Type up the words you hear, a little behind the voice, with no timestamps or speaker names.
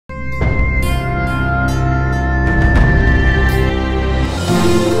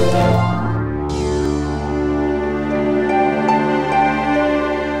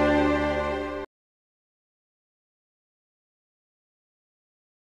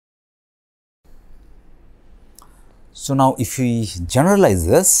So now if we generalize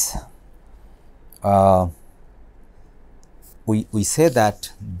this, we say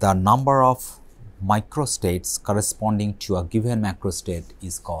that the number of microstates corresponding to a given macrostate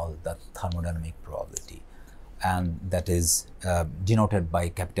is called the thermodynamic probability, and that is denoted by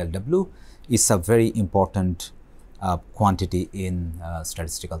capital W. Is a very important quantity in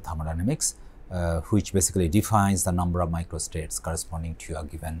statistical thermodynamics, which basically defines the number of microstates corresponding to a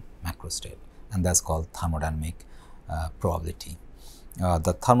given macrostate, and that's called thermodynamic probability.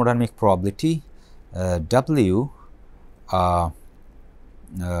 The thermodynamic probability W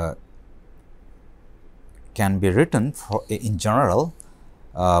can be written for in general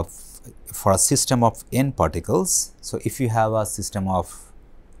for a system of n particles. So, if you have a system of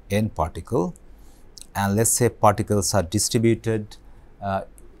n particle and let us say particles are distributed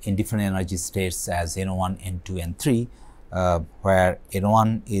in different energy states as n1, n2, n3, where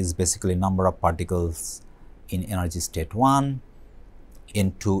n1 is basically number of particles in energy state 1,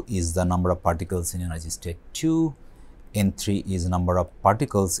 n2 is the number of particles in energy state 2, n3 is number of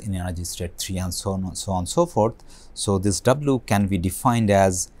particles in energy state 3, and so on and so forth. So, this W can be defined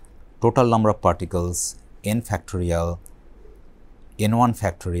as total number of particles n factorial, n1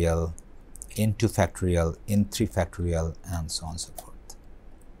 factorial, n2 factorial, n3 factorial, and so on and so forth.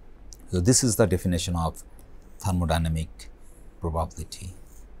 So, this is the definition of thermodynamic probability,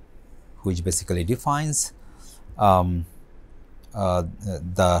 which basically defines the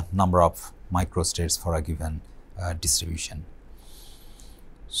number of microstates for a given distribution.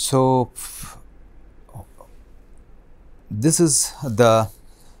 So, this is the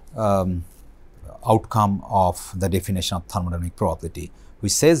outcome of the definition of thermodynamic probability,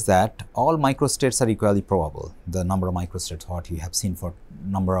 which says that all microstates are equally probable. The number of microstates, what you have seen for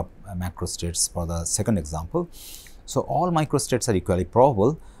number of macrostates for the second example. So, all microstates are equally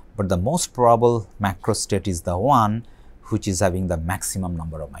probable, but the most probable macrostate is the one which is having the maximum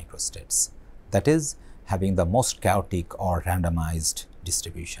number of microstates, that is having the most chaotic or randomized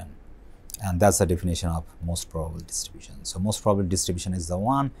distribution, and that is the definition of most probable distribution. So, most probable distribution is the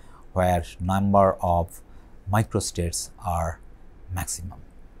one where number of microstates are maximum.